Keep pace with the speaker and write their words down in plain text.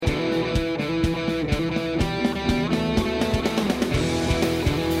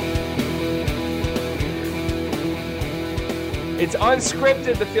It's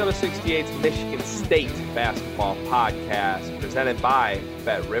Unscripted, the Field of 68's Michigan State basketball podcast, presented by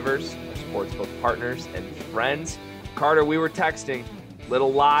Bet Rivers, our sportsbook partners and friends. Carter, we were texting,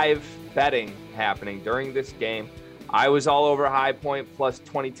 little live betting happening during this game. I was all over High Point plus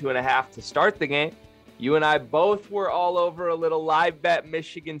 22.5 to start the game. You and I both were all over a little live bet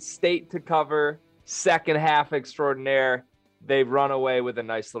Michigan State to cover, second half extraordinaire. They've run away with a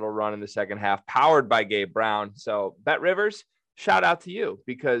nice little run in the second half, powered by Gabe Brown. So Bet Rivers, shout out to you,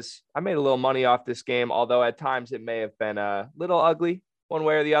 because I made a little money off this game, although at times it may have been a little ugly one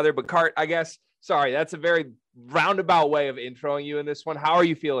way or the other. But Cart, I guess, sorry, that's a very roundabout way of introing you in this one. How are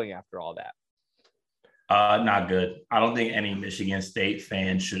you feeling after all that? Not good. I don't think any Michigan State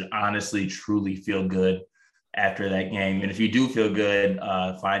fan should honestly, truly feel good after that game. And if you do feel good,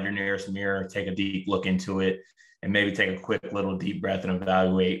 find your nearest mirror, take a deep look into it, and maybe take a quick little deep breath and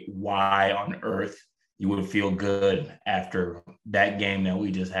evaluate why on earth you would feel good after that game that we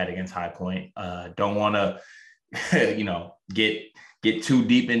just had against High Point. Don't want to, get too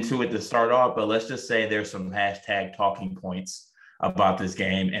deep into it to start off, but let's just say there's some hashtag talking points about this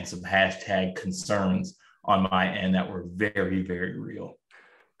game and some hashtag concerns on my end that were very, very real.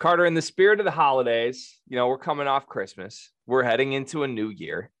 Carter, in the spirit of the holidays, we're coming off Christmas. We're heading into a new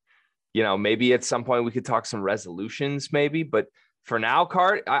year. Maybe at some point we could talk some resolutions maybe, but for now,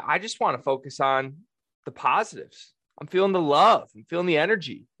 Cart, I just want to focus on the positives. I'm feeling the love. I'm feeling the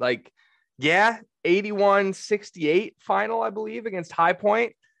energy. 81-68 final, I believe, against High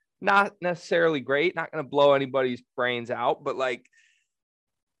Point. Not necessarily great. Not going to blow anybody's brains out, but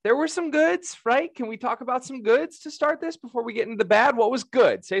there were some goods, right? Can we talk about some goods to start this before we get into the bad? What was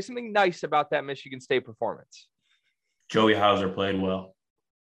good? Say something nice about that Michigan State performance. Joey Hauser played well.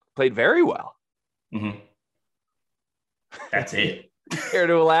 Played very well. Mm-hmm. That's it. Care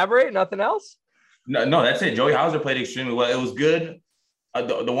to elaborate? Nothing else? No, that's it. Joey Hauser played extremely well. It was good.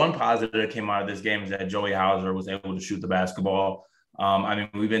 The one positive that came out of this game is that Joey Hauser was able to shoot the basketball.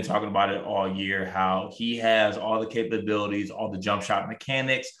 We've been talking about it all year, how he has all the capabilities, all the jump shot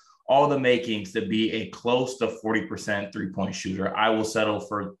mechanics, all the makings to be a close to 40% three-point shooter. I will settle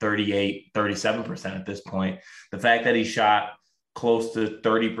for 38, 37% at this point. The fact that he shot close to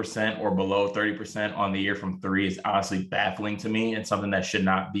 30% or below 30% on the year from three is honestly baffling to me, and something that should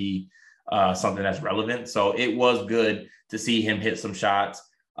not be something that's relevant. So it was good to see him hit some shots.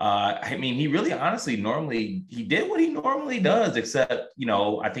 He really honestly he did what he normally does, except,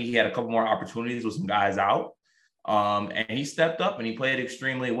 I think he had a couple more opportunities with some guys out. And he stepped up and he played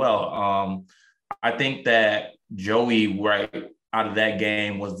extremely well. I think that Joey, right out of that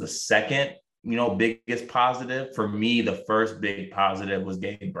game, was the second, biggest positive. For me, the first big positive was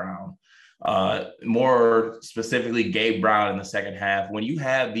Gabe Brown. More specifically, Gabe Brown in the second half. When you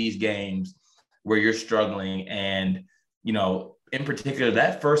have these games where you're struggling and, in particular,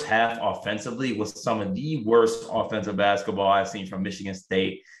 that first half offensively was some of the worst offensive basketball I've seen from Michigan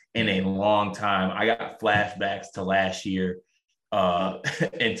State in a long time. I got flashbacks to last year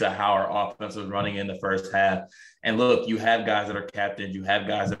into how our offense was running in the first half. And look, you have guys that are captains, you have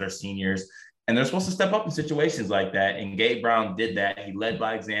guys that are seniors, and they're supposed to step up in situations like that. And Gabe Brown did that. He led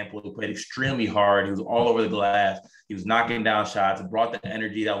by example. He played extremely hard. He was all over the glass. He was knocking down shots. It brought the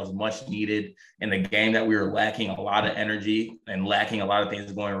energy that was much needed in the game that we were lacking a lot of energy and lacking a lot of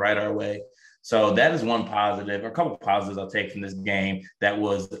things going right our way. So that is one positive, or a couple of positives I'll take from this game that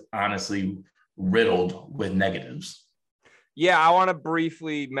was honestly riddled with negatives. Yeah, I want to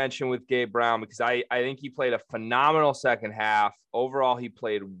briefly mention with Gabe Brown, because I think he played a phenomenal second half. Overall, he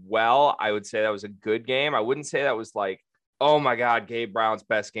played well. I would say that was a good game. I wouldn't say that was oh my God, Gabe Brown's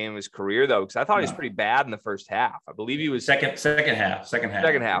best game of his career, though, because I thought he was pretty bad in the first half. I believe he was second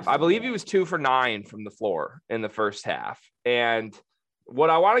half. I believe he was 2 for 9 from the floor in the first half. And what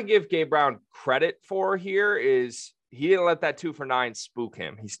I want to give Gabe Brown credit for here is he didn't let that 2 for 9 spook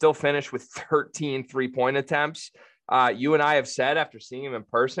him. He still finished with 13 3-point attempts. You and I have said, after seeing him in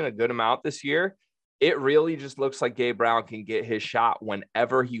person a good amount this year, it really just looks like Gabe Brown can get his shot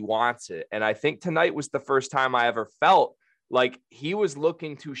whenever he wants it. And I think tonight was the first time I ever felt like he was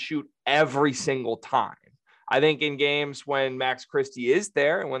looking to shoot every single time. I think in games when Max Christie is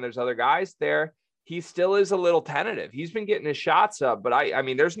there and when there's other guys there, he still is a little tentative. He's been getting his shots up, but I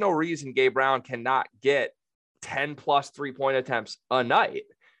mean, there's no reason Gabe Brown cannot get 10 plus 3-point attempts a night.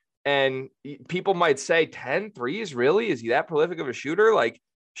 And people might say 10 threes, really? Is he that prolific of a shooter?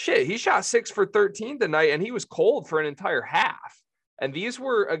 Shit, he shot 6 for 13 tonight, and he was cold for an entire half. And these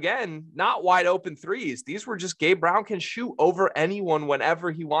were, again, not wide open threes. These were just Gabe Brown can shoot over anyone whenever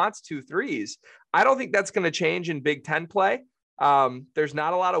he wants to threes. I don't think that's going to change in Big Ten play. There's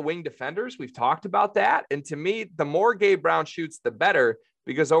not a lot of wing defenders. We've talked about that. And to me, the more Gabe Brown shoots, the better,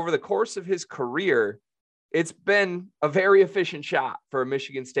 because over the course of his career, it's been a very efficient shot for a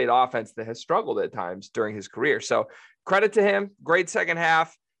Michigan State offense that has struggled at times during his career. So credit to him. Great second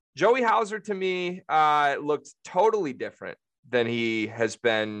half. Joey Hauser, to me, looked totally different than he has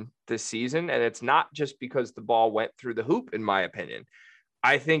been this season. And it's not just because the ball went through the hoop, in my opinion.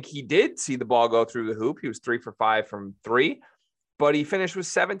 I think he did see the ball go through the hoop. He was 3 for 5 from 3, but he finished with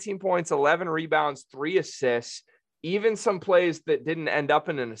 17 points, 11 rebounds, 3 assists, even some plays that didn't end up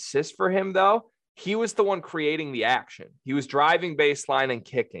in an assist for him, though. He was the one creating the action. He was driving baseline and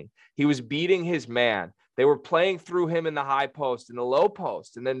kicking. He was beating his man. They were playing through him in the high post and the low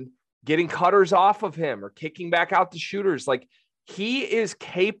post, and then getting cutters off of him or kicking back out to shooters. Like, he is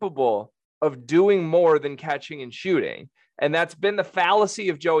capable of doing more than catching and shooting. And that's been the fallacy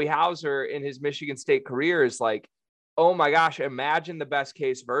of Joey Hauser in his Michigan State career, is like, oh my gosh, imagine the best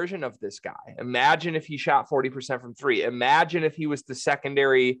case version of this guy. Imagine if he shot 40% from 3. Imagine if he was the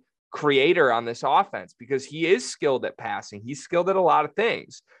secondary creator on this offense, because he is skilled at passing. He's skilled at a lot of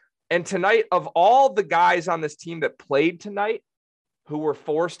things. And tonight, of all the guys on this team that played tonight who were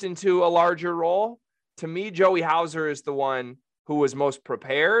forced into a larger role, to me, Joey Hauser is the one who was most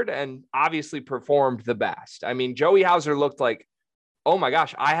prepared and obviously performed the best. I mean, Joey Hauser looked like, oh my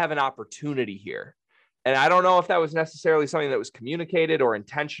gosh, I have an opportunity here. And I don't know if that was necessarily something that was communicated or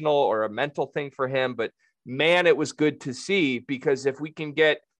intentional or a mental thing for him, but man, it was good to see, because if we can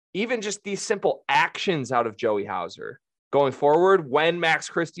get even just these simple actions out of Joey Hauser going forward, when Max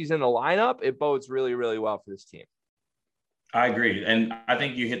Christie's in the lineup, it bodes really, really well for this team. I agree. And I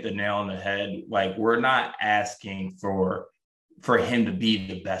think you hit the nail on the head. Like, we're not asking for him to be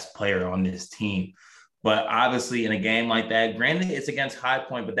the best player on this team. But obviously in a game like that, granted it's against High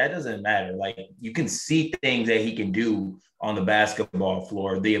Point, but that doesn't matter. Like, you can see things that he can do on the basketball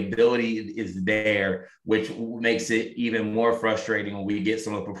floor. The ability is there, which makes it even more frustrating when we get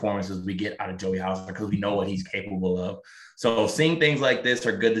some of the performances we get out of Joey Hauser, because we know what he's capable of. So seeing things like this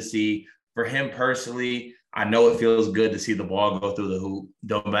are good to see. For him personally, I know it feels good to see the ball go through the hoop,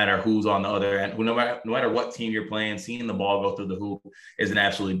 no matter who's on the other end. No matter what team you're playing, seeing the ball go through the hoop is an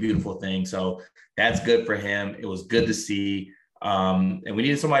absolutely beautiful thing. So that's good for him. It was good to see. And we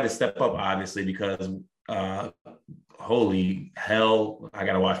needed somebody to step up, obviously, because holy hell, I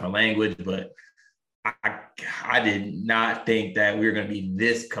got to watch my language, but I did not think that we were going to be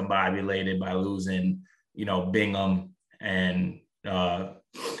this combobulated by losing, Bingham and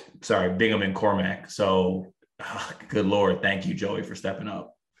Bingham and Cormac. So good Lord. Thank you, Joey, for stepping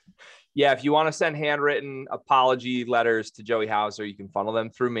up. Yeah. If you want to send handwritten apology letters to Joey Hauser, you can funnel them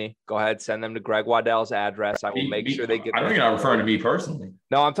through me. Go ahead. Send them to Greg Waddell's address. I will make sure they get. I know you're not referring to me personally.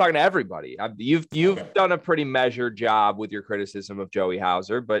 No, I'm talking to everybody. You've done a pretty measured job with your criticism of Joey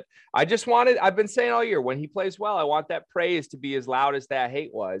Hauser, but I've been saying all year, when he plays well, I want that praise to be as loud as that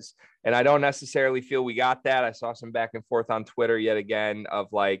hate was. And I don't necessarily feel we got that. I saw some back and forth on Twitter yet again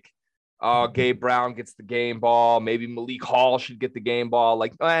of like, oh, Gabe Brown gets the game ball. Maybe Malik Hall should get the game ball.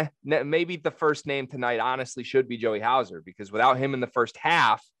 Like, maybe the first name tonight honestly should be Joey Hauser, because without him in the first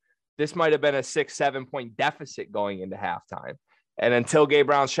half, this might have been a 6-7 point deficit going into halftime. And until Gabe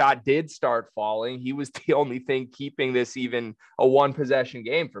Brown's shot did start falling, he was the only thing keeping this even a 1-possession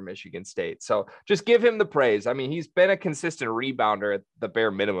game for Michigan State. So just give him the praise. I mean, he's been a consistent rebounder at the bare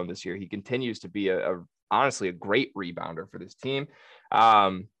minimum this year. He continues to be honestly a great rebounder for this team.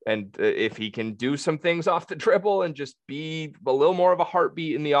 And if he can do some things off the dribble and just be a little more of a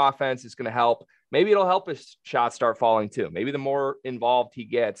heartbeat in the offense, it's going to help. Maybe it'll help his shots start falling too. Maybe the more involved he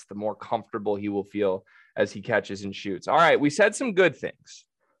gets, the more comfortable he will feel as he catches and shoots. All right. We said some good things.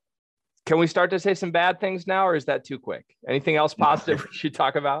 Can we start to say some bad things now, or is that too quick? Anything else positive we should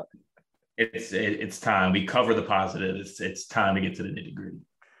talk about? It's time. We cover the positive. It's time to get to the nitty gritty.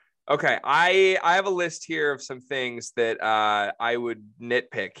 Okay, I have a list here of some things that I would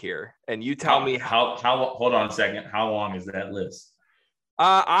nitpick here, and you tell me how. Hold on a second. How long is that list?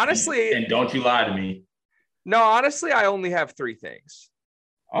 Honestly, and don't you lie to me. No, honestly, I only have 3 things.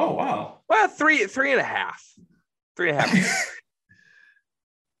 Oh wow. Well, three and a half. 3.5.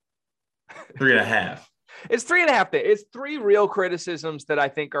 3.5. It's 3.5. It's 3 real criticisms that I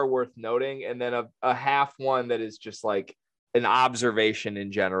think are worth noting, and then a half one that is just like an observation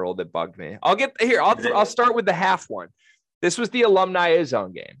in general that bugged me. I'll start with the half one. This was the Alumni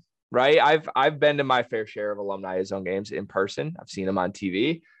Zone game, right? I've been to my fair share of Alumni Zone games in person. I've seen them on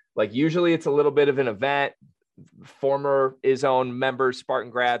TV. Like, usually it's a little bit of an event. Former Izzone members,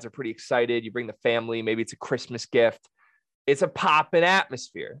 Spartan grads, are pretty excited. You bring the family. Maybe it's a Christmas gift. It's a pop and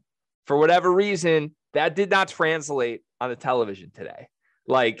atmosphere. For whatever reason, that did not translate on the television today.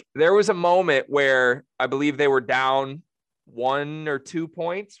 Like there was a moment where I believe they were down 1 or 2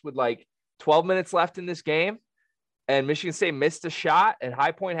 points with like 12 minutes left in this game. And Michigan State missed a shot and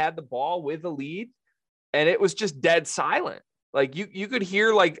High Point had the ball with a lead. And it was just dead silent. Like you could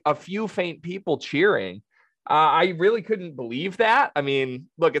hear like a few faint people cheering. I really couldn't believe that. I mean,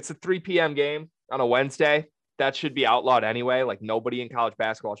 look, it's a 3 p.m. game on a Wednesday. That should be outlawed anyway. Like nobody in college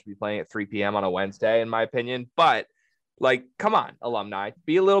basketball should be playing at 3 p.m. on a Wednesday, in my opinion. But like, come on, alumni,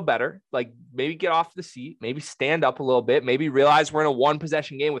 be a little better. Like maybe get off the seat, maybe stand up a little bit, maybe realize we're in a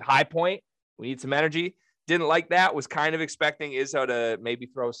 1-possession game with High Point. We need some energy. Didn't like that. Was kind of expecting Izzo to maybe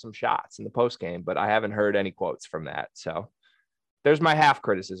throw some shots in the post game, but I haven't heard any quotes from that. So there's my half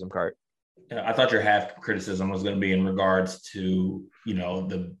criticism, Cart. Yeah, I thought your half criticism was going to be in regards to,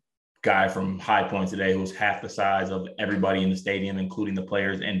 the guy from High Point today who was half the size of everybody in the stadium, including the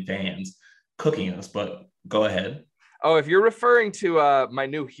players and fans, cooking us. But go ahead. Oh, if you're referring to my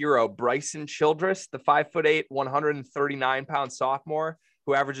new hero, Bryson Childress, the 5'8", 139-pound sophomore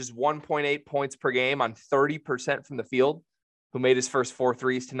who averages 1.8 points per game on 30% from the field, who made his first 4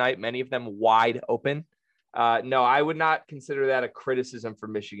 threes tonight, many of them wide open. No, I would not consider that a criticism for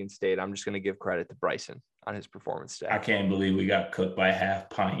Michigan State. I'm just going to give credit to Bryson on his performance today. I can't believe we got cooked by a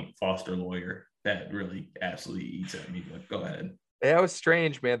half-pint Foster Lawyer. That really absolutely eats at me, but go ahead. That was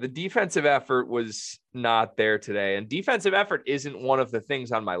strange, man. The defensive effort was not there today. And defensive effort isn't one of the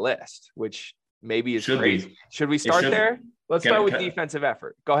things on my list, which maybe is crazy. Should we start there? Let's start with defensive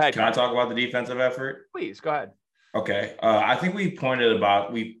effort. Go ahead. Can I talk about the defensive effort? Please, go ahead. Okay. I think we pointed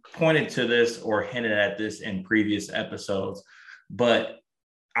to this or hinted at this in previous episodes, but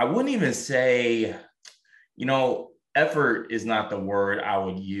I wouldn't even say, effort is not the word I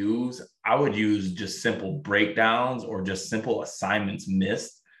would use. I would use just simple breakdowns or just simple assignments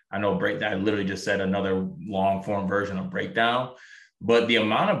missed. I know I literally just said another long form version of breakdown, but the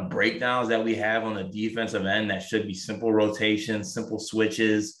amount of breakdowns that we have on the defensive end that should be simple rotations, simple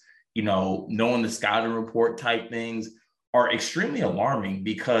switches, knowing the scouting report type things are extremely alarming,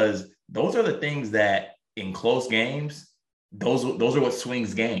 because those are the things that in close games, those are what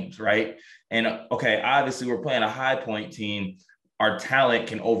swings games, right? And okay, obviously we're playing a High Point team. Our talent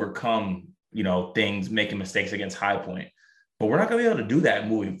can overcome, things, making mistakes against High Point, but we're not going to be able to do that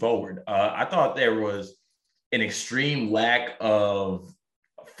moving forward. I thought there was an extreme lack of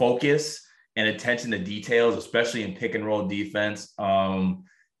focus and attention to details, especially in pick and roll defense,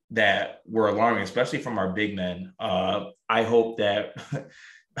 that were alarming, especially from our big men. I hope that,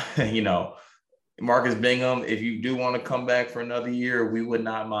 Marcus Bingham, if you do want to come back for another year, we would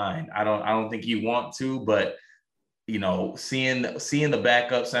not mind. I don't think you want to, but seeing the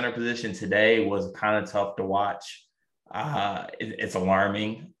backup center position today was kind of tough to watch. It's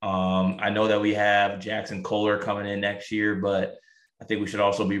alarming. I know that we have Jackson Kohler coming in next year, but I think we should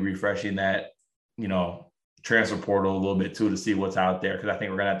also be refreshing that, transfer portal a little bit too, to see what's out there, because I think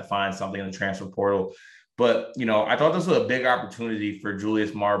we're gonna have to find something in the transfer portal. But I thought this was a big opportunity for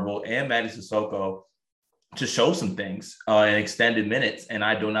Julius Marble and Mady Sissoko to show some things in extended minutes, and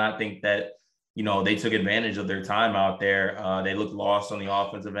I do not think that they took advantage of their time out there. They looked lost on the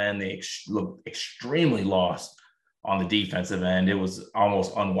offensive end. They looked extremely lost on the defensive end. It was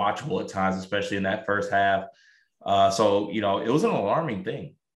almost unwatchable at times, especially in that first half. So it was an alarming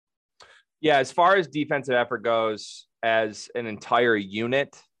thing. Yeah, as far as defensive effort goes, as an entire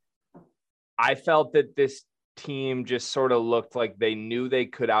unit, I felt that this team just sort of looked like they knew they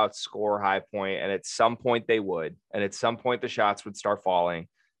could outscore High Point, and at some point they would, and at some point the shots would start falling,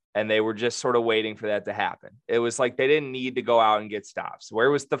 and they were just sort of waiting for that to happen. It was like they didn't need to go out and get stops. Where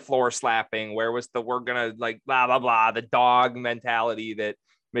was the floor slapping? Where was the we're gonna like blah blah blah, the dog mentality that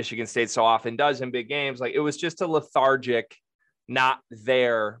Michigan State so often does in big games? Like it was just a lethargic, not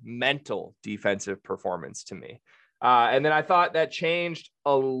their mental defensive performance to me. And then I thought that changed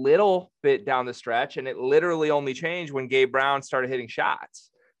a little bit down the stretch, and it literally only changed when Gabe Brown started hitting shots.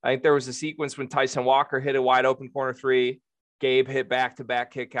 I think there was a sequence when Tyson Walker hit a wide open corner three. Gabe hit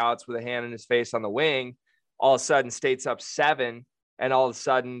back-to-back kickouts with a hand in his face on the wing. All of a sudden, State's up 7, and all of a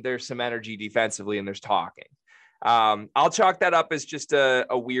sudden there's some energy defensively and there's talking. I'll chalk that up as just a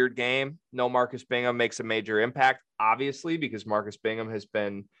weird game. No Marcus Bingham makes a major impact, obviously, because Marcus Bingham has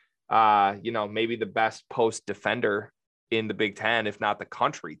been, maybe the best post defender in the Big Ten, if not the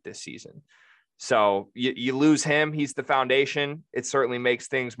country this season. So you lose him. He's the foundation. It certainly makes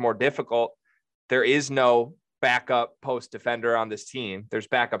things more difficult. There is no backup post defender on this team. There's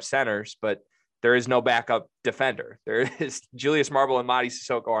backup centers, but there is no backup defender. There is Julius Marble and Mady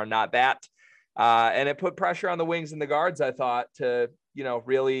Sissoko are not that. And it put pressure on the wings and the guards, I thought, to,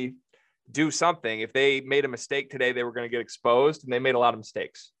 really do something. If they made a mistake today, they were going to get exposed, and they made a lot of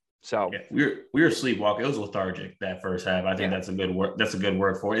mistakes. So we were sleepwalking. It was lethargic that first half. I think that's a good word. That's a good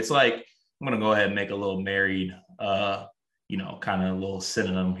word for it. It's like, I'm going to go ahead and make a little married, kind of a little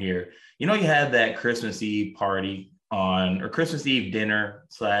synonym here. You had that Christmas Eve party or Christmas Eve dinner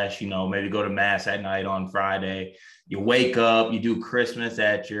 / maybe go to mass at night on Friday. You wake up, you do Christmas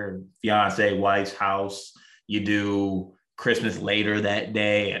at your fiance wife's house. You do Christmas later that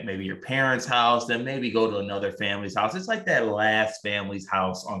day at maybe your parents' house, then maybe go to another family's house. It's like that last family's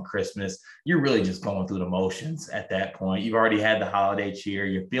house on Christmas. You're really just going through the motions at that point. You've already had the holiday cheer.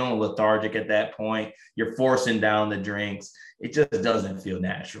 You're feeling lethargic at that point. You're forcing down the drinks. It just doesn't feel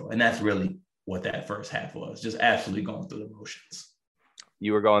natural. And that's really what that first half was, just absolutely going through the motions.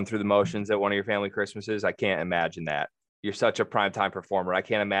 You were going through the motions at one of your family Christmases. I can't imagine that. You're such a primetime performer. I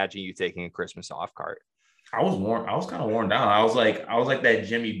can't imagine you taking a Christmas off cart. I was kind of worn down. I was like that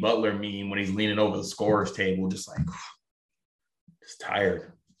Jimmy Butler meme when he's leaning over the scorer's table, just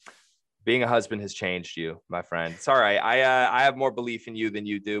tired. Being a husband has changed you, my friend. It's all right. I have more belief in you than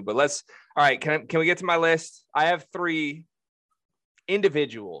you do, but all right. Can we get to my list? I have 3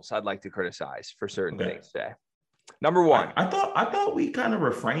 individuals I'd like to criticize for certain things today. Number 1. I thought we kind of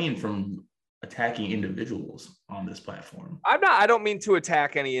refrained from attacking individuals on this platform. I don't mean to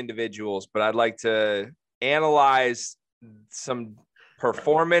attack any individuals, but I'd like to analyze some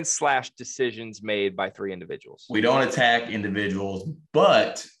performance / decisions made by 3 individuals. We don't attack individuals,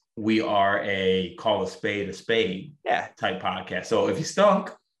 but we are a call a spade type podcast. So if you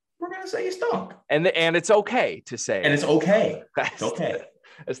stunk, we're going to say you stunk. And it's okay to say. And it's okay. It's okay.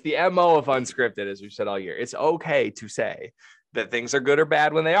 It's the MO of Unscripted, as we've said all year. It's okay to say that things are good or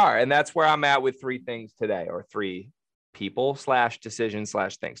bad when they are. And that's where I'm at with 3 things today, or 3 people / decisions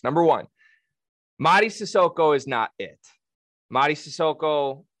 / things. Number 1, Mady Sissoko is not it. Mady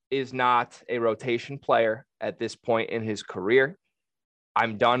Sissoko is not a rotation player at this point in his career.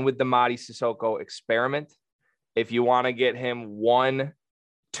 I'm done with the Mady Sissoko experiment. If you want to get him 1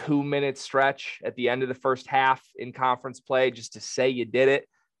 2-minute stretch at the end of the first half in conference play, just to say you did it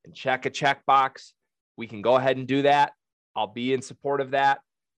and check a checkbox, we can go ahead and do that. I'll be in support of that.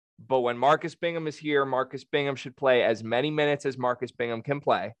 But when Marcus Bingham is here, Marcus Bingham should play as many minutes as Marcus Bingham can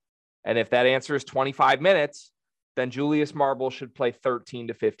play. And if that answer is 25 minutes, then Julius Marble should play 13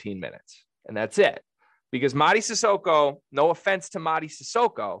 to 15 minutes. And that's it. Because Mady Sissoko, no offense to Mady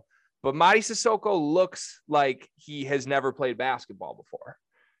Sissoko, but Mady Sissoko looks like he has never played basketball before.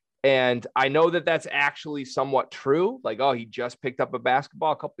 And I know that that's actually somewhat true. Like, oh, he just picked up a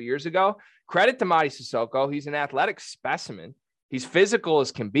basketball a couple of years ago. Credit to Mady Sissoko. He's an athletic specimen. He's physical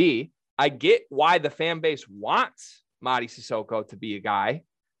as can be. I get why the fan base wants Mady Sissoko to be a guy,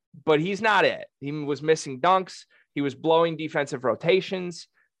 but he's not it. He was missing dunks. He was blowing defensive rotations.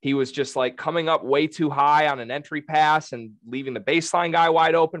 He was just like coming up way too high on an entry pass and leaving the baseline guy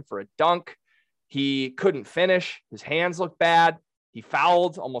wide open for a dunk. He couldn't finish. His hands looked bad. He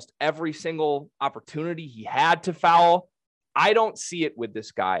fouled almost every single opportunity he had to foul. I don't see it with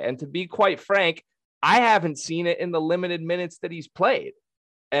this guy. And to be quite frank, I haven't seen it in the limited minutes that he's played.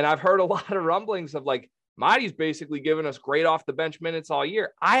 And I've heard a lot of rumblings of like, Mady's basically given us great off the bench minutes all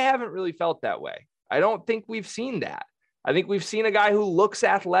year. I haven't really felt that way. I don't think we've seen that. I think we've seen a guy who looks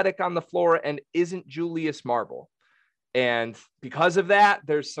athletic on the floor and isn't Julius Marble. And because of that,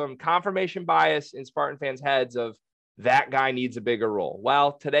 there's some confirmation bias in Spartan fans' heads of that guy needs a bigger role.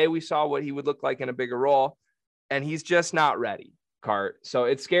 Well, today we saw what he would look like in a bigger role, and he's just not ready, Cart. So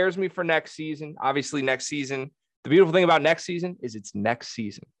it scares me for next season. Obviously, next season, the beautiful thing about next season is it's next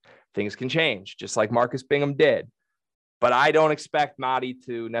season. Things can change, just like Marcus Bingham did. But I don't expect Mady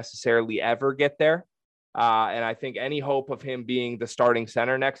to necessarily ever get there. And I think any hope of him being the starting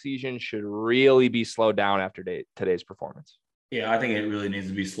center next season should really be slowed down after today's performance. Yeah, I think it really needs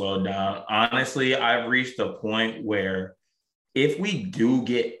to be slowed down. Honestly, I've reached a point where if we do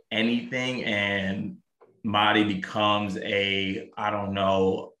get anything and Mady becomes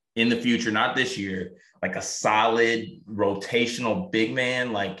in the future, not this year, like a solid rotational big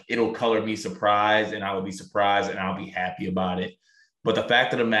man, like it'll color me surprised and I will be surprised and I'll be happy about it. But the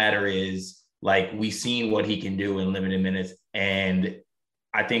fact of the matter is, like, we've seen what he can do in limited minutes. And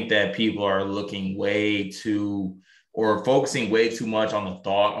I think that people are looking focusing way too much on the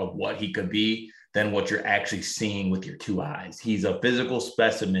thought of what he could be than what you're actually seeing with your 2 eyes. He's a physical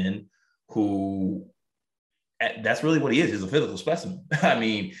specimen who, that's really what he is. He's a physical specimen. I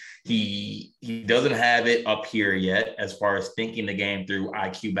mean, he doesn't have it up here yet as far as thinking the game through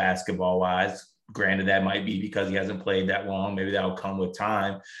IQ basketball wise. Granted, that might be because he hasn't played that long. Maybe that'll come with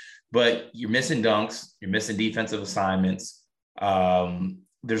time. But you're missing dunks. You're missing defensive assignments.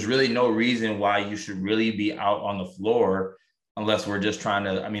 there's really no reason why you should really be out on the floor unless we're just trying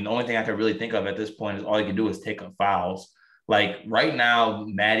to. I mean, the only thing I can really think of at this point is all you can do is take up fouls. Like right now,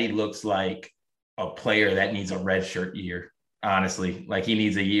 Maddie looks like a player that needs a red shirt year, honestly. Like he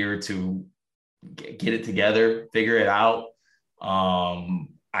needs a year to get it together, figure it out.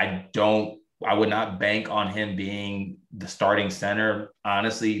 I would not bank on him being the starting center,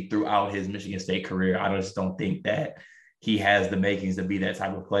 honestly, throughout his Michigan State career. I just don't think that he has the makings to be that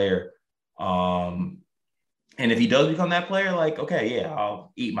type of player. And if he does become that player, like, okay, yeah,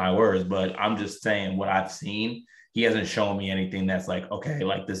 I'll eat my words. But I'm just saying what I've seen. He hasn't shown me anything that's like, okay,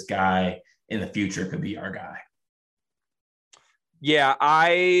 like this guy in the future could be our guy. Yeah,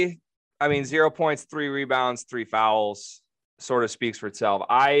 I mean, 0 points, 3 rebounds, 3 fouls sort of speaks for itself.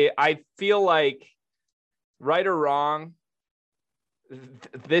 I feel like, right or wrong,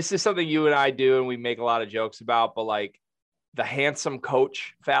 this is something you and I do, and we make a lot of jokes about, but like the handsome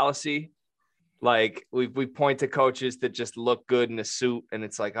coach fallacy. Like we point to coaches that just look good in a suit, and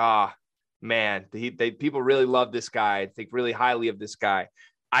it's like, man, people really love this guy, think really highly of this guy.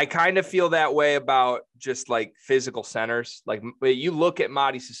 I kind of feel that way about just like physical centers. Like you look at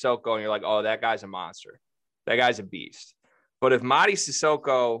Mady Sissoko and you're like, oh, that guy's a monster. That guy's a beast. But if Mady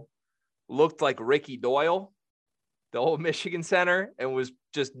Sissoko looked like Ricky Doyle, the old Michigan center, and was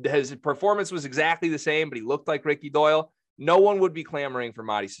just, his performance was exactly the same, but he looked like Ricky Doyle, no one would be clamoring for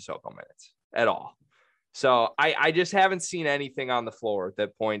Mady Sissoko minutes at all. So I just haven't seen anything on the floor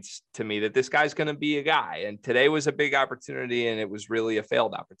that points to me that this guy's going to be a guy. And today was a big opportunity, and it was really a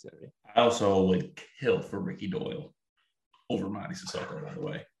failed opportunity. I also would kill for Ricky Doyle over Mady Sissoko, by the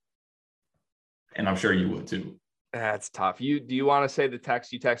way. And I'm sure you would too. That's tough. Do you want to say the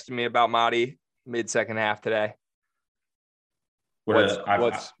text you texted me about Mady mid-second half today?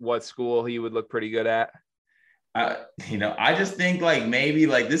 What school he would look pretty good at? I just think like maybe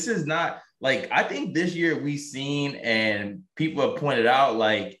like this is not like, I think this year we've seen, and people have pointed out,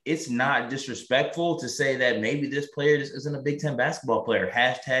 like it's not disrespectful to say that maybe this player just isn't a Big Ten basketball player.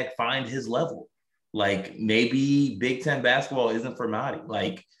 # find his level. Like maybe Big Ten basketball isn't for Mady.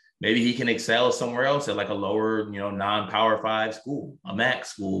 Like maybe he can excel somewhere else at like a lower, non-Power 5 school, a MAC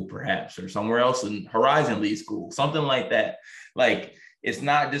school perhaps, or somewhere else in Horizon League school, something like that. Like it's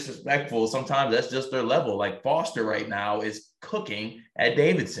not disrespectful. Sometimes that's just their level. Like Foster right now is cooking at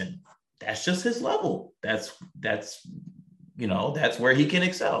Davidson. That's just his level. That's where he can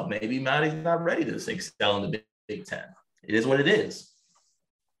excel. Maybe Maddie's not ready to excel in the Big Ten. It is what it is.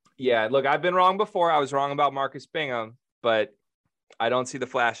 Yeah, look, I've been wrong before. I was wrong about Marcus Bingham, but I don't see the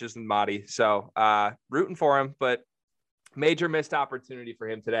flashes in Mady. So rooting for him, but major missed opportunity for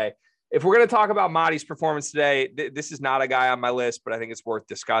him today. If we're going to talk about Mady's performance today, this is not a guy on my list, but I think it's worth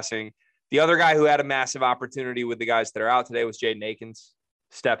discussing. The other guy who had a massive opportunity with the guys that are out today was Jaden Akins.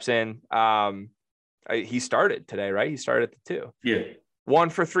 Steps in. He started today, right? He started at the 2. Yeah. 1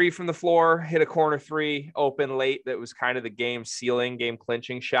 for 3 from the floor, hit a corner 3, open late. That was kind of the game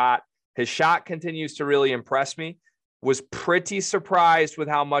clinching shot. His shot continues to really impress me. Was pretty surprised with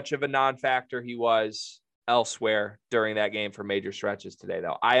how much of a non-factor he was elsewhere during that game for major stretches today,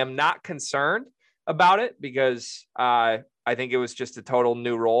 though. I am not concerned about it because I think it was just a total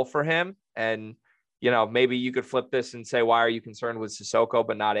new role for him. And maybe you could flip this and say, why are you concerned with Sissoko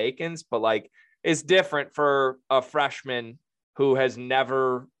but not Akins? But like, it's different for a freshman who has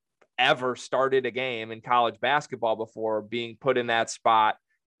never, ever started a game in college basketball before being put in that spot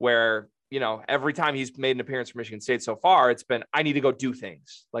where, every time he's made an appearance for Michigan State so far, it's been, I need to go do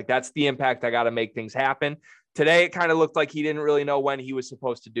things. Like that's the impact. I got to make things happen. Today, it kind of looked like he didn't really know when he was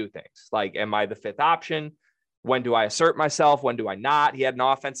supposed to do things. Like, am I the 5th option? When do I assert myself? When do I not? He had an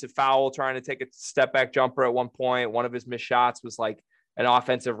offensive foul trying to take a step back jumper at one point. One of his missed shots was like an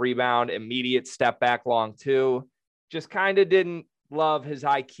offensive rebound, immediate step back long 2. Just kind of didn't love his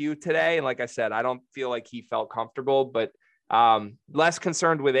IQ today. And like I said, I don't feel like he felt comfortable, but less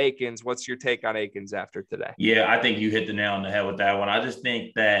concerned with Akins. What's your take on Akins after today? Yeah, I think you hit the nail on the head with that one. I just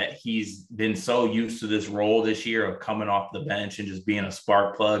think that he's been so used to this role this year of coming off the bench and just being a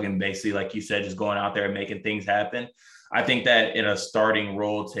spark plug and basically, like you said, just going out there and making things happen. I think that in a starting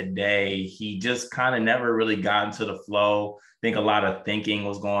role today, he just kind of never really got into the flow. I think a lot of thinking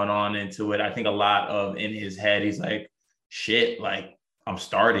was going on into it. I think a lot of in his head, he's like, shit, like, I'm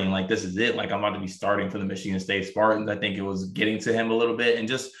starting, like, this is it. Like, I'm about to be starting for the Michigan State Spartans. I think it was getting to him a little bit and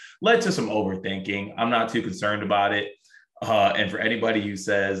just led to some overthinking. I'm not too concerned about it. And for anybody who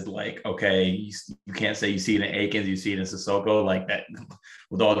says, like, okay, you can't say you see it in Akins, you see it in Sissoko, like that,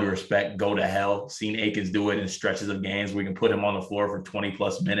 with all due respect, go to hell. Seen Akins do it in stretches of games. We can put him on the floor for 20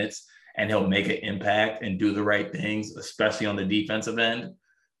 plus minutes and he'll make an impact and do the right things, especially on the defensive end.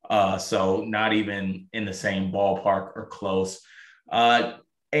 So not even in the same ballpark or close. I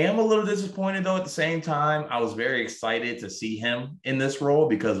am a little disappointed, though, at the same time. I was very excited to see him in this role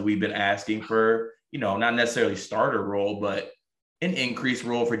because we've been asking for, not necessarily starter role, but an increased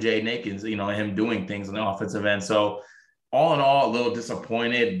role for Jaden Akins, him doing things on the offensive end. So all in all, a little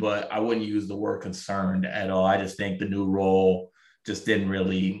disappointed, but I wouldn't use the word concerned at all. I just think the new role just didn't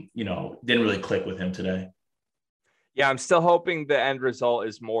really click with him today. Yeah, I'm still hoping the end result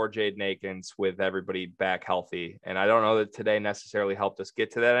is more Jaden Akins with everybody back healthy. And I don't know that today necessarily helped us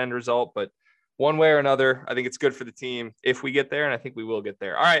get to that end result, but one way or another, I think it's good for the team if we get there, and I think we will get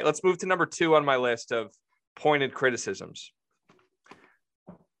there. All right, let's move to number 2 on my list of pointed criticisms.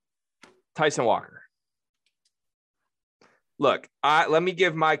 Tyson Walker. Look, let me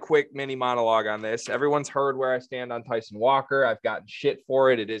give my quick mini monologue on this. Everyone's heard where I stand on Tyson Walker. I've gotten shit for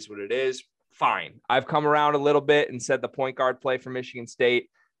it. It is what it is. Fine. I've come around a little bit and said the point guard play for Michigan State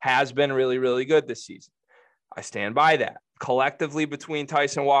has been really, really good this season. I stand by that. Collectively, between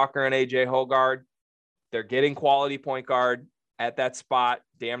Tyson Walker and AJ Hoggard, they're getting quality point guard at that spot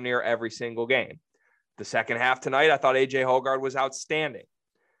damn near every single game. The second half tonight, I thought AJ Hoggard was outstanding.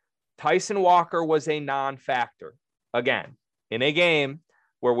 Tyson Walker was a non-factor. Again, in a game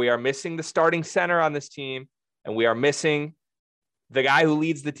where we are missing the starting center on this team and we are missing the guy who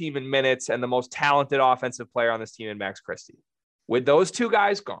leads the team in minutes and the most talented offensive player on this team in Max Christie. With those two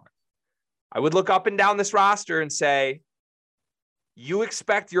guys gone, I would look up and down this roster and say, you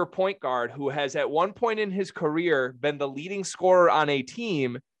expect your point guard, who has at one point in his career been the leading scorer on a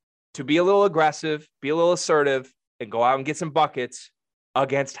team, to be a little aggressive, be a little assertive, and go out and get some buckets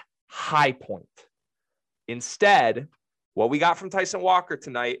against High Point. Instead, what we got from Tyson Walker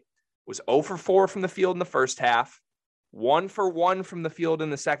tonight was 0 for 4 from the field in the first half, 1 for 1 from the field in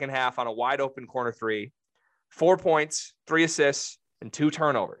the second half on a wide open corner 3, 4 points, 3 assists, and 2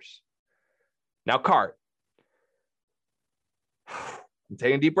 turnovers. Now, Cart, I'm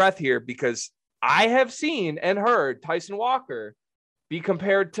taking a deep breath here because I have seen and heard Tyson Walker be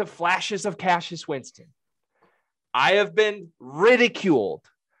compared to flashes of Cassius Winston. I have been ridiculed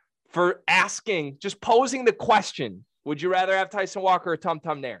for just posing the question, would you rather have Tyson Walker or Tum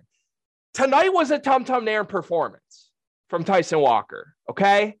Tum Nairn? Tonight was a Tum Tum Nairn performance from Tyson Walker,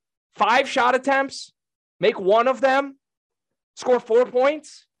 okay? 5 shot attempts, make 1 of them, score 4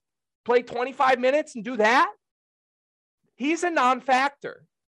 points, play 25 minutes and do that? He's a non-factor.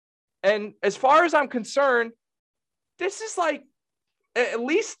 And as far as I'm concerned, this is like at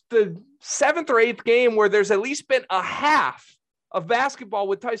least the 7th or 8th game where there's at least been a half of basketball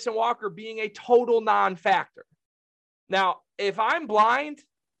with Tyson Walker being a total non-factor. Now, if I'm blind,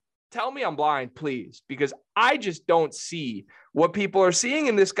 tell me I'm blind, please, because I just don't see what people are seeing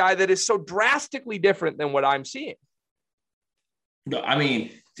in this guy that is so drastically different than what I'm seeing. No, I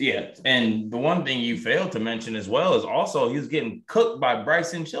mean, yeah. And the one thing you failed to mention as well is also he was getting cooked by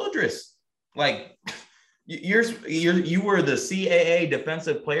Bryson Childress. Like, you were the CAA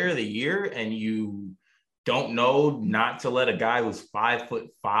Defensive Player of the Year, and you don't know not to let a guy who's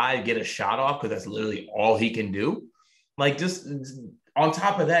 5'5" get a shot off because that's literally all he can do. Like, just on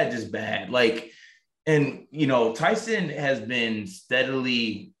top of that, just bad. Like, and Tyson has been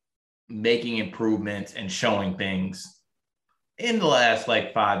steadily making improvements and showing things in the last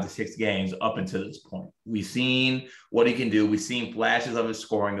 5 to 6 games up until this point. We've seen what he can do. We've seen flashes of his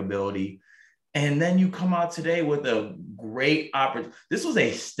scoring ability. And then you come out today with a great opportunity. This was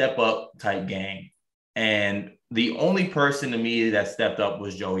a step up type game. And the only person to me that stepped up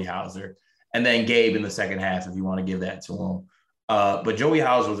was Joey Hauser. And then Gabe in the second half, if you want to give that to him. But Joey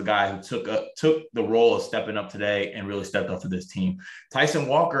Hauser was a guy who took the role of stepping up today and really stepped up for this team. Tyson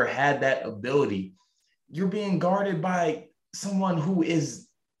Walker had that ability. You're being guarded by someone who is,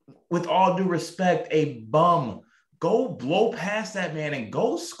 with all due respect, a bum. Go blow past that man and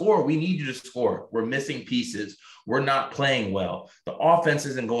go score. We need you to score. We're missing pieces. We're not playing well. The offense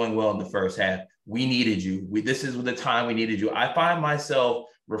isn't going well in the first half. We needed you. This is the time we needed you. I find myself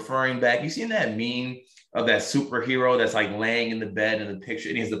referring back. You seen that meme of that superhero that's laying in the bed in the picture,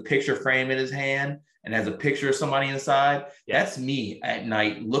 and he has a picture frame in his hand and has a picture of somebody inside? Yeah. That's me at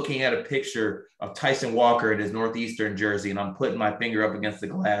night looking at a picture of Tyson Walker in his Northeastern jersey, and I'm putting my finger up against the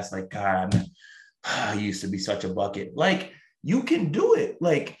glass like, God, I used to be such a bucket. You can do it.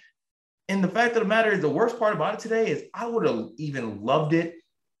 And the fact of the matter is, the worst part about it today is I would have even loved it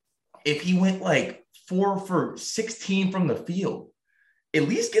if he went 4 for 16 from the field. At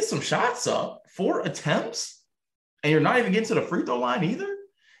least get some shots up, 4 attempts, and you're not even getting to the free throw line either.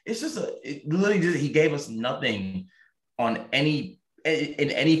 It's just he gave us nothing in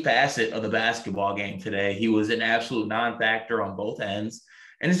any facet of the basketball game today. He was an absolute non-factor on both ends.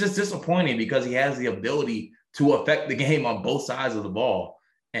 And it's just disappointing because he has the ability to affect the game on both sides of the ball.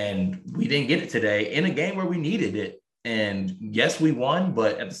 And we didn't get it today in a game where we needed it. And yes, we won,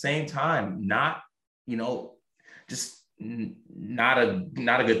 but at the same time, not, just not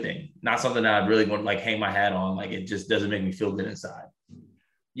a good thing. Not something that I really want to like hang my hat on. Like, it just doesn't make me feel good inside.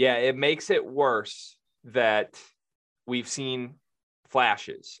 Yeah, it makes it worse that we've seen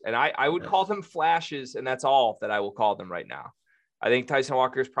flashes. And I would call them flashes, and that's all that I will call them right now. I think Tyson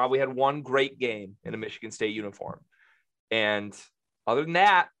Walker's probably had one great game in a Michigan State uniform. And other than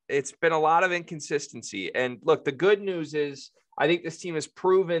that, it's been a lot of inconsistency. And look, the good news is I think this team has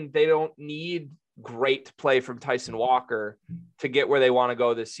proven they don't need great play from Tyson Walker to get where they want to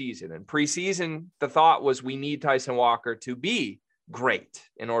go this season. And preseason, the thought was we need Tyson Walker to be great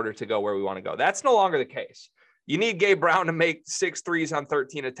in order to go where we want to go. That's no longer the case. You need Gabe Brown to make 6 threes on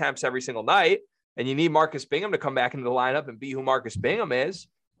 13 attempts every single night. And you need Marcus Bingham to come back into the lineup and be who Marcus Bingham is.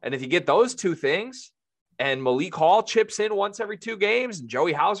 And if you get those two things, and Malik Hall chips in once every 2 games, and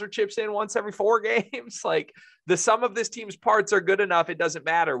Joey Hauser chips in once every 4 games, like the sum of this team's parts are good enough. It doesn't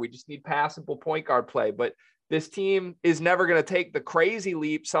matter. We just need passable point guard play. But this team is never going to take the crazy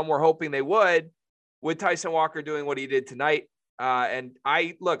leap some were hoping they would with Tyson Walker doing what he did tonight. And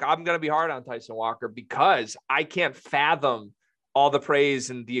I'm going to be hard on Tyson Walker because I can't fathom all the praise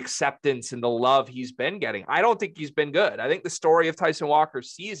and the acceptance and the love he's been getting. I don't think he's been good. I think the story of Tyson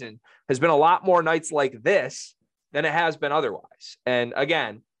Walker's season has been a lot more nights like this than it has been otherwise. And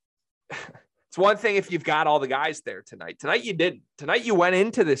again, it's one thing if you've got all the guys there tonight. Tonight you didn't. Tonight you went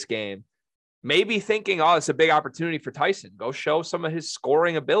into this game maybe thinking, oh, it's a big opportunity for Tyson. Go show some of his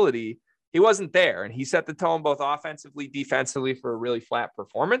scoring ability. He wasn't there, and he set the tone both offensively, defensively for a really flat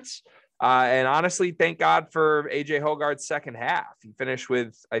performance. And honestly, thank God for AJ Hoggard's second half. He finished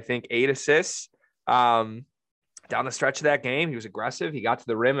with, I think, 8 assists down the stretch of that game. He was aggressive. He got to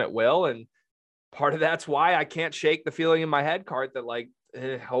the rim at will. And part of that's why I can't shake the feeling in my head, Cart, that like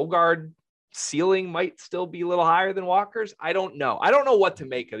Hoggard ceiling might still be a little higher than Walker's. I don't know. I don't know what to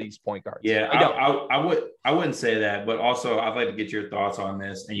make of these point guards. Yeah, I wouldn't say that, but also I'd like to get your thoughts on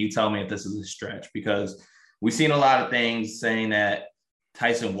this, and you tell me if this is a stretch, because we've seen a lot of things saying that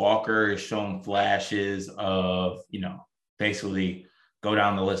Tyson Walker is showing flashes of, basically go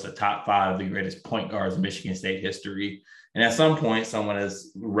down the list of top 5 of the greatest point guards in Michigan State history. And at some point, someone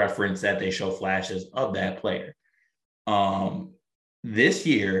has referenced that they show flashes of that player. This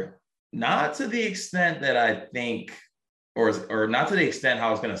year, not to the extent that I think, or not to the extent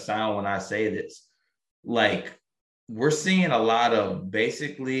how it's going to sound when I say this, like we're seeing a lot of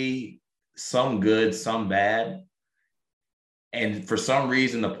basically some good, some bad. And for some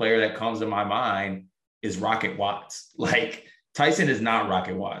reason, the player that comes to my mind is Rocket Watts. Like, Tyson is not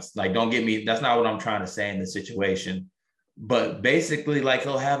Rocket Watts. Like, don't get me, that's not what I'm trying to say in this situation. But basically, like,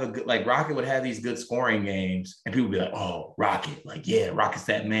 he'll have a good, like, Rocket would have these good scoring games, and people would be like, oh, Rocket, like, yeah, Rocket's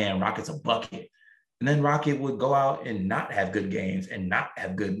that man. Rocket's a bucket. And then Rocket would go out and not have good games and not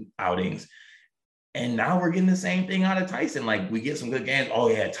have good outings. And now we're getting the same thing out of Tyson. Like, we get some good games. Oh,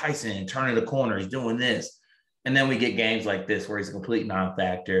 yeah, Tyson turning the corner. He's doing this. And then we get games like this where he's a complete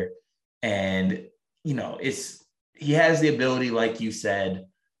non-factor. And, he has the ability, like you said,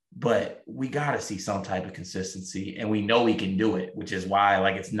 but we got to see some type of consistency. And we know he can do it, which is why,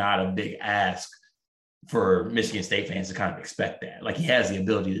 like, it's not a big ask for Michigan State fans to kind of expect that. Like, he has the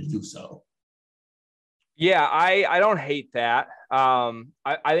ability to do so. Yeah, I don't hate that. I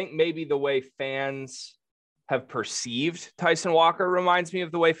think maybe the way fans have perceived Tyson Walker reminds me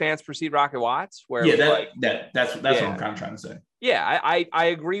of the way fans perceive Rocket Watts. Where that's what I'm kind of trying to say. Yeah, I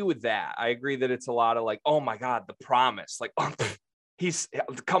agree with that. I agree that it's a lot of like, oh my God, the promise. Like, oh,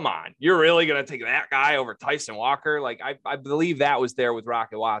 come on, you're really gonna take that guy over Tyson Walker? Like, I believe that was there with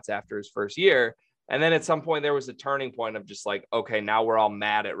Rocket Watts after his first year. And then at some point there was a turning point of just like, okay, now we're all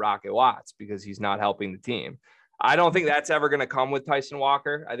mad at Rocket Watts because he's not helping the team. I don't think that's ever going to come with Tyson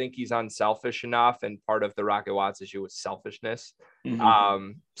Walker. I think he's unselfish enough, and part of the Rocket Watts issue was selfishness.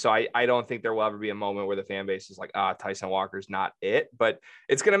 Mm-hmm. So I don't think there will ever be a moment where the fan base is like, Tyson Walker's not it. But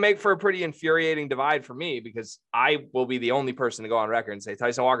it's going to make for a pretty infuriating divide for me, because I will be the only person to go on record and say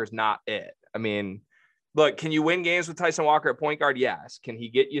Tyson Walker's not it. I mean, look, can you win games with Tyson Walker at point guard? Yes. Can he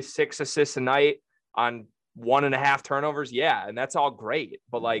get you 6 assists a night on 1.5 turnovers? Yeah. And that's all great.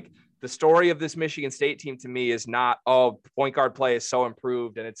 But like, the story of this Michigan State team to me is not, point guard play is so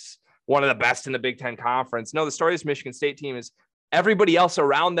improved and it's one of the best in the Big Ten Conference. No, the story of this Michigan State team is everybody else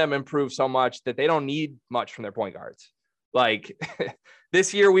around them improved so much that they don't need much from their point guards. Like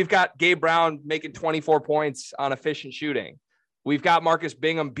this year, we've got Gabe Brown making 24 points on efficient shooting. We've got Marcus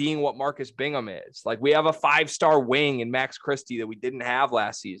Bingham being what Marcus Bingham is. Like, we have a 5-star wing in Max Christie that we didn't have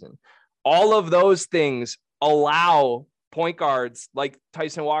last season. All of those things allow point guards like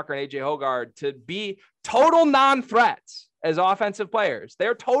Tyson Walker and AJ Hoggard to be total non-threats as offensive players.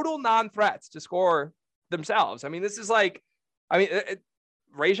 They're total non-threats to score themselves. I mean, this is like,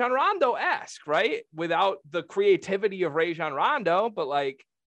 Rajon Rondo-esque, right? Without the creativity of Rajon Rondo, but like,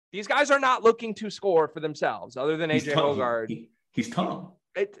 these guys are not looking to score for themselves other than AJ Hoggard. He's Tom.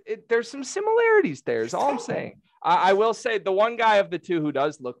 There's some similarities there is all I'm saying. I will say the one guy of the two who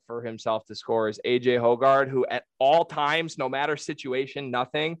does look for himself to score is AJ Hoggard, who at all times, no matter situation,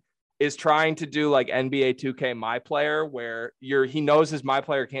 nothing, is trying to do like NBA 2K My Player, where he knows his My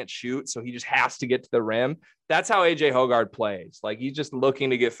Player can't shoot, so he just has to get to the rim. That's how AJ Hoggard plays. Like, he's just looking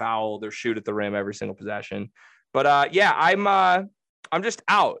to get fouled or shoot at the rim every single possession. But yeah, I'm just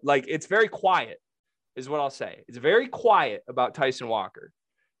out. Like, it's very quiet is what I'll say. It's very quiet about Tyson Walker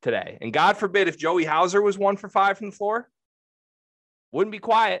today. And God forbid if Joey Hauser was 1 for 5 from the floor, wouldn't be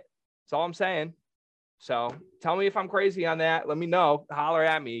quiet. That's all I'm saying. So tell me if I'm crazy on that. Let me know. Holler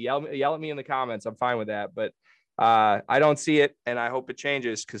at me. Yell at me in the comments. I'm fine with that. But I don't see it, and I hope it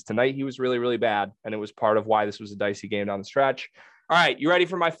changes, because tonight he was really, really bad, and it was part of why this was a dicey game down the stretch. All right, you ready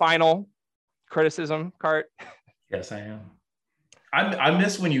for my final criticism, Cart? Yes, I am. I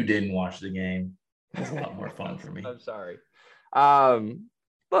miss when you didn't watch the game. It's a lot more fun for me. I'm sorry.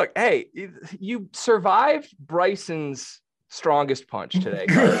 Look, hey, you survived Bryson's strongest punch today.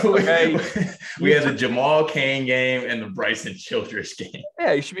 Okay? we had the Jamal Cain game and the Bryson Childress game.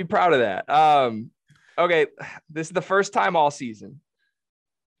 Yeah, you should be proud of that. Okay, this is the first time all season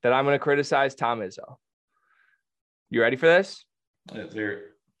that I'm going to criticize Tom Izzo. You ready for this? Let's hear it.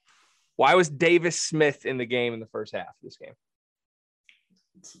 Why was Davis Smith in the game in the first half of this game?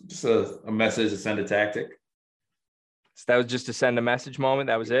 Just a message to send a tactic. So that was just to send a message moment.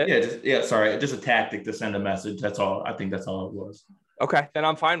 That was it? Just a tactic to send a message. That's all. I think that's all it was. Okay, then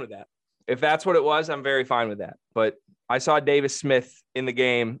I'm fine with that. If that's what it was, I'm very fine with that. But I saw Davis Smith in the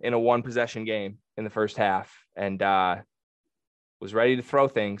game in a 1-possession game in the first half, and was ready to throw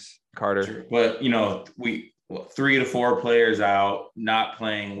things, Carter. Sure. But, 3 to 4 players out, not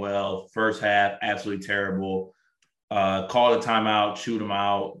playing well. First half, absolutely terrible. Called a timeout, shoot them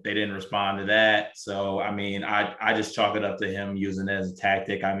out. They didn't respond to that. So, I mean, I just chalk it up to him using it as a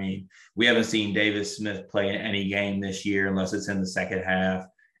tactic. I mean, we haven't seen Davis Smith play in any game this year unless it's in the second half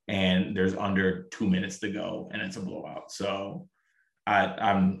and there's under 2 minutes to go and it's a blowout. So I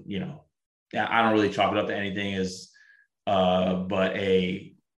don't really chalk it up to anything but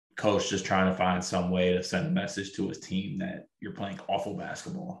a coach just trying to find some way to send a message to his team that you're playing awful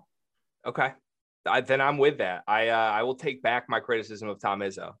basketball. Okay. Then I'm with that. I will take back my criticism of Tom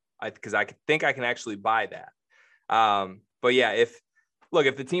Izzo because I think I can actually buy that. But yeah, if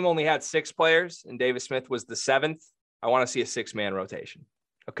the team only had 6 players and Davis Smith was the 7th, I want to see a 6-man rotation.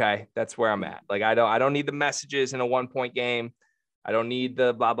 Okay, that's where I'm at. Like, I don't need the messages in a 1-point game. I don't need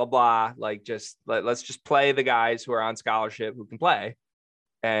the blah blah blah. Like, let's just play the guys who are on scholarship who can play,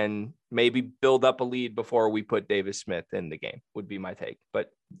 and maybe build up a lead before we put Davis Smith in the game. Would be my take.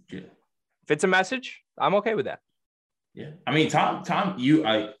 But yeah. If it's a message, I'm okay with that. Yeah. I mean, Tom,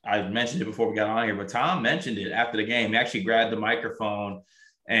 I mentioned it before we got on here, but Tom mentioned it after the game. He actually grabbed the microphone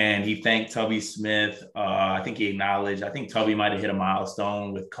and he thanked Tubby Smith. I think he acknowledged, I think Tubby might've hit a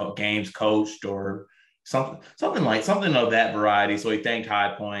milestone with games coached or something of that variety. So he thanked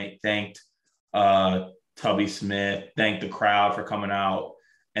High Point, thanked Tubby Smith, thanked the crowd for coming out.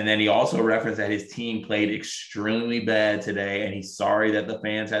 And then he also referenced that his team played extremely bad today, and he's sorry that the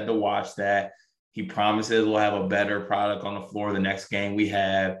fans had to watch that. He promises we'll have a better product on the floor the next game we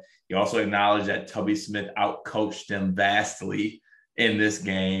have. He also acknowledged that Tubby Smith outcoached them vastly in this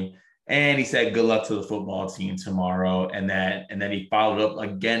game. And he said good luck to the football team tomorrow. And then he followed up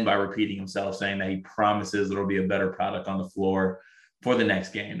again by repeating himself, saying that he promises there will be a better product on the floor for the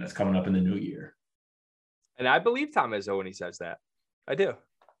next game that's coming up in the new year. And I believe Tom Izzo when he says that. I do.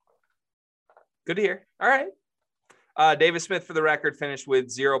 Good to hear. All right. Davis Smith, for the record, finished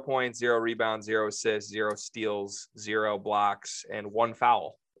with 0 points, 0 rebounds, 0 assists, 0 steals, 0 blocks, and 1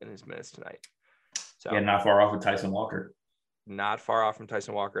 foul in his minutes tonight. So, yeah, not far off of Tyson Walker. Not far off from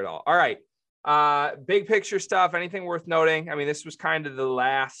Tyson Walker at all. All right. Big picture stuff. Anything worth noting? I mean, this was kind of the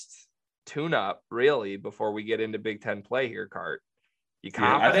last tune-up, really, before we get into Big Ten play here, Cart. You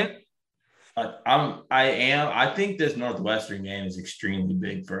confident? Yeah, I am. I think this Northwestern game is extremely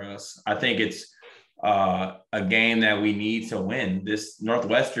big for us. I think it's a game that we need to win. This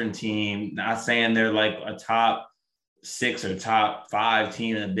Northwestern team, not saying they're like a top 6 or top 5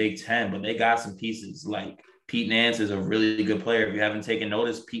 team in the Big Ten, but they got some pieces like Pete Nance is a really good player. If you haven't taken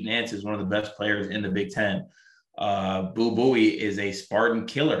notice, Pete Nance is one of the best players in the Big Ten. Boo Buie is a Spartan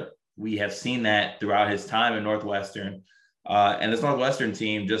killer. We have seen that throughout his time in Northwestern. And this Northwestern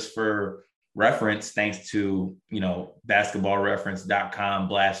team, just for reference, thanks to,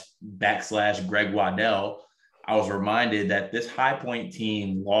 basketballreference.com/ Greg Waddell, I was reminded that this High Point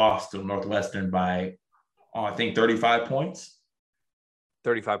team lost to Northwestern by, I think 35 points.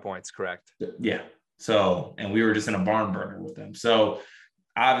 35 points, correct. Yeah. So, and we were just in a barn burner with them. So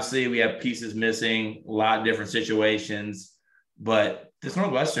obviously we have pieces missing, a lot of different situations, but this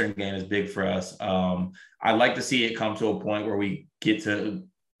Northwestern game is big for us. I'd like to see it come to a point where we get to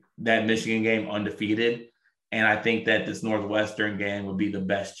that Michigan game undefeated. And I think that this Northwestern game would be the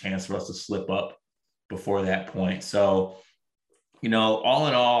best chance for us to slip up before that point. So, all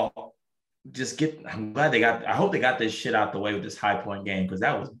in all, I hope they got this shit out the way with this High Point game, because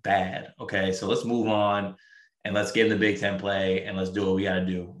that was bad. Okay. So let's move on and let's get in the Big Ten play and let's do what we got to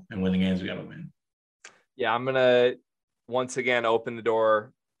do and win the games we got to win. Yeah. I'm going to once again open the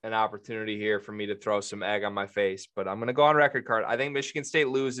door, an opportunity here for me to throw some egg on my face, but I'm going to go on record card. I think Michigan State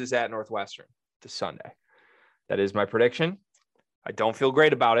loses at Northwestern this Sunday. That is my prediction. I don't feel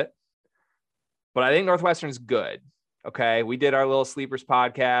great about it, but I think Northwestern's good. Okay. We did our little sleepers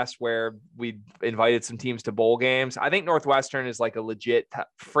podcast where we invited some teams to bowl games. I think Northwestern is like a legit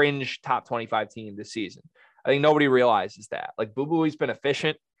fringe top 25 team this season. I think nobody realizes that. Like, Boo Buie's been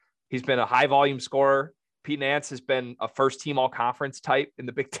efficient. He's been a high volume scorer. Pete Nance has been a first team all conference type in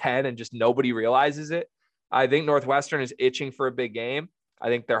the Big Ten, and just nobody realizes it. I think Northwestern is itching for a big game. I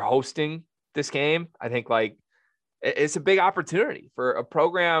think they're hosting this game. I think it's a big opportunity for a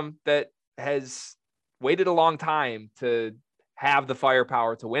program that has waited a long time to have the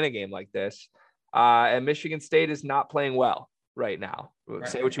firepower to win a game like this. And Michigan State is not playing well right now. Right.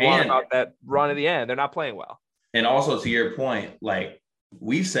 Say what you want about that run at the end. They're not playing well. And also, to your point,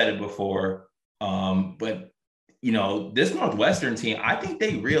 we've said it before, but this Northwestern team, I think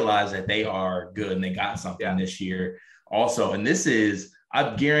they realize that they are good and they got something this year also. And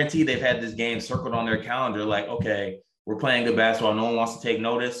I guarantee they've had this game circled on their calendar. Like, okay, we're playing good basketball. No one wants to take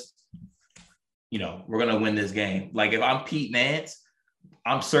notice. We're going to win this game. Like, if I'm Pete Nance,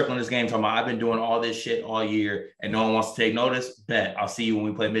 I'm circling this game talking about I've been doing all this shit all year and no one wants to take notice. Bet I'll see you when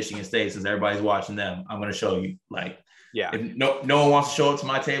we play Michigan State, since everybody's watching them. I'm going to show you. If no one wants to show up to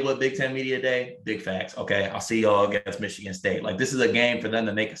my table at Big Ten Media Day, big facts. Okay, I'll see y'all against Michigan State. This is a game for them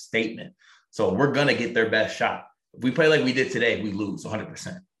to make a statement. So we're going to get their best shot. If we play like we did today, we lose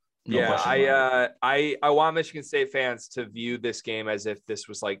 100%. I want Michigan State fans to view this game as if this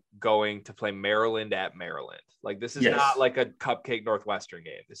was like going to play Maryland at Maryland. This is not like a cupcake Northwestern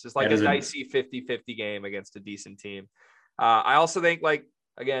game. This is like a dicey 50-50 game against a decent team. I also think,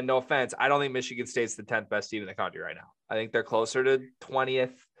 again, no offense, I don't think Michigan State's the 10th best team in the country right now. I think they're closer to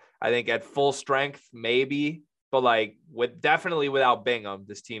 20th. I think at full strength, maybe, but definitely without Bingham,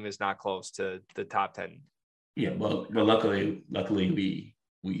 this team is not close to the top 10. Yeah, but luckily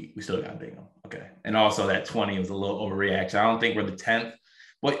we still got Bingham. Okay. And also that 20 was a little overreaction. I don't think we're the 10th.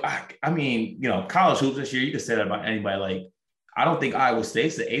 But I mean, college hoops this year, you can say that about anybody. I don't think Iowa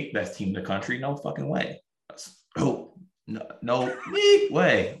State's the 8th best team in the country. No fucking way. No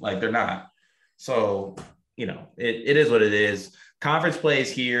way. They're not. So, it is what it is. Conference play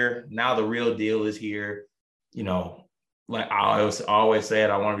is here. Now the real deal is here. I always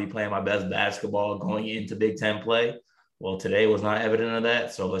said, I want to be playing my best basketball going into Big Ten play. Well, today was not evident of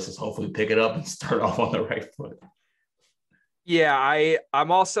that. So let's just hopefully pick it up and start off on the right foot. Yeah,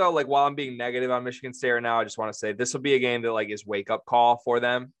 I'm also while I'm being negative on Michigan State right now, I just want to say this will be a game that is wake up call for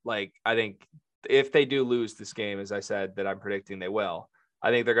them. I think if they do lose this game, as I said, that I'm predicting they will,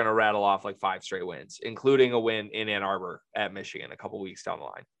 I think they're going to rattle off 5 straight wins, including a win in Ann Arbor at Michigan a couple weeks down the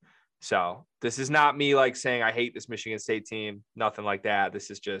line. So this is not me saying I hate this Michigan State team, nothing like that.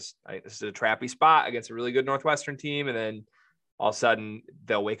 This is just, this is a trappy spot against a really good Northwestern team. And then all of a sudden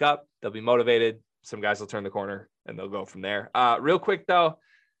they'll wake up, they'll be motivated. Some guys will turn the corner and they'll go from there. Real quick though,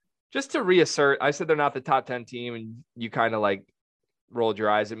 just to reassert, I said they're not the top 10 team and you kind of rolled your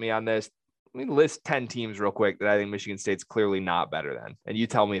eyes at me on this. Let me list 10 teams real quick that I think Michigan State's clearly not better than. And you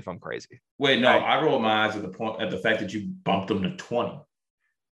tell me if I'm crazy. Wait, no, I rolled my eyes at the fact that you bumped them to 20.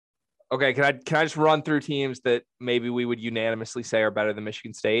 Okay, can I just run through teams that maybe we would unanimously say are better than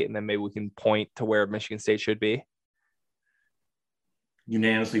Michigan State, and then maybe we can point to where Michigan State should be?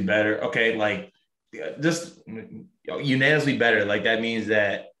 Unanimously better. Okay, just unanimously better. That means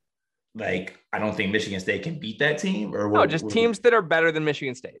that, I don't think Michigan State can beat that team? Or no, just teams that are better than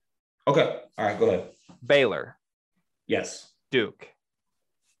Michigan State. Okay, all right, go ahead. Baylor. Yes. Duke.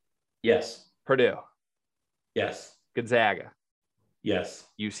 Yes. Purdue. Yes. Gonzaga. Yes.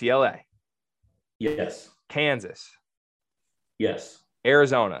 UCLA. Yes. Kansas. Yes.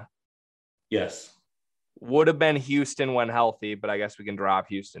 Arizona. Yes. Would have been Houston when healthy, but I guess we can drop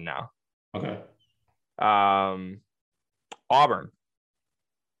Houston now. Okay. Auburn.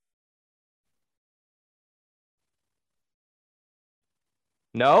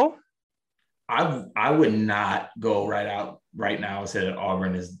 No? I would not go right now and say that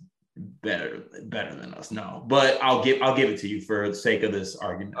Auburn is better than us. No, but I'll give it to you for the sake of this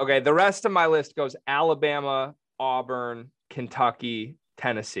argument. Okay, the rest of my list goes Alabama, Auburn, Kentucky,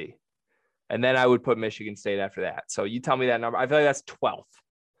 Tennessee. And then I would put Michigan State after that. So you tell me that number. I feel like that's 12th.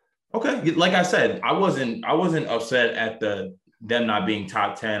 Okay, like I said, I wasn't upset at them not being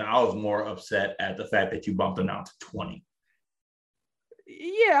top 10. I was more upset at the fact that you bumped them down to 20.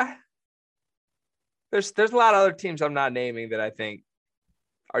 Yeah. There's a lot of other teams I'm not naming that I think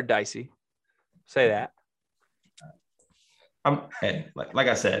are dicey. Say that. Like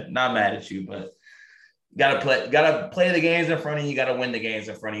I said, not mad at you, but gotta play the games in front of you. Gotta win the games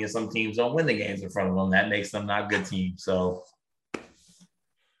in front of you. Some teams don't win the games in front of them. That makes them not good teams. So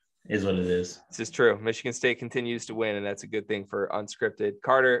is what it is. This is true. Michigan State continues to win, and that's a good thing for Unscripted.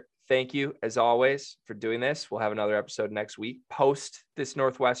 Carter, thank you as always for doing this. We'll have another episode next week post this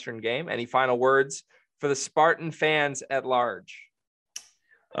Northwestern game. Any final words for the Spartan fans at large?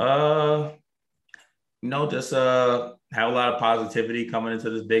 Just have a lot of positivity coming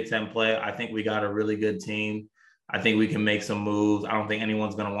into this Big Ten play. I think we got a really good team. I think we can make some moves. I don't think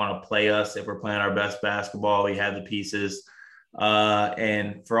anyone's going to want to play us if we're playing our best basketball. We have the pieces.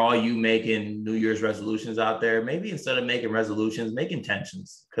 And for all you making New Year's resolutions out there, maybe instead of making resolutions, make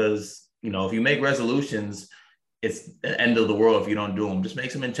intentions. Because, if you make resolutions, it's the end of the world if you don't do them. Just make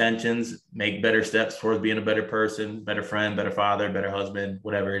some intentions, make better steps towards being a better person, better friend, better father, better husband,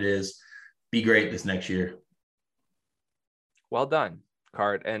 whatever it is. Be great this next year. Well done,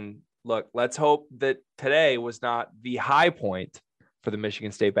 Cart. And look, let's hope that today was not the high point for the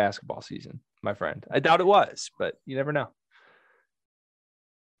Michigan State basketball season, my friend. I doubt it was, but you never know.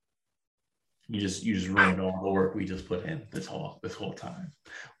 You just ruined all the work we just put in this whole time.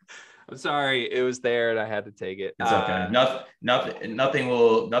 I'm sorry, it was there and I had to take it. It's okay. Nothing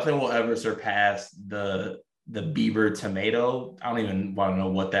will ever surpass the Bieber tomato. I don't even want to know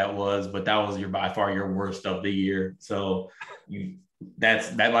what that was, but that was by far your worst of the year. So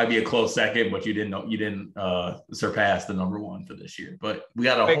that might be a close second, but you didn't surpass the number one for this year. But we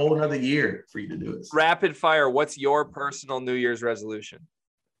got a whole another year for you to do this. Rapid fire. What's your personal New Year's resolution?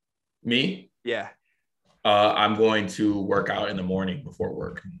 Me? Yeah. I'm going to work out in the morning before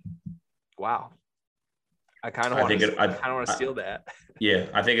work. Wow. I kind of want to steal that. Yeah,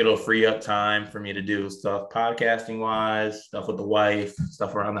 I think it'll free up time for me to do stuff podcasting wise, stuff with the wife,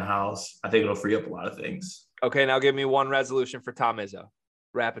 stuff around the house. I think it'll free up a lot of things. Okay, now give me one resolution for Tom Izzo.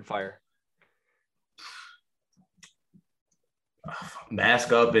 Rapid fire.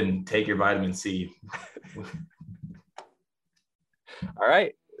 Mask up and take your vitamin C. All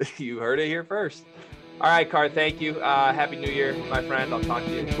right. You heard it here first. All right, Car. Thank you. Happy New Year, my friend. I'll talk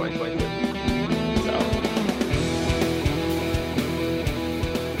to you in 2022.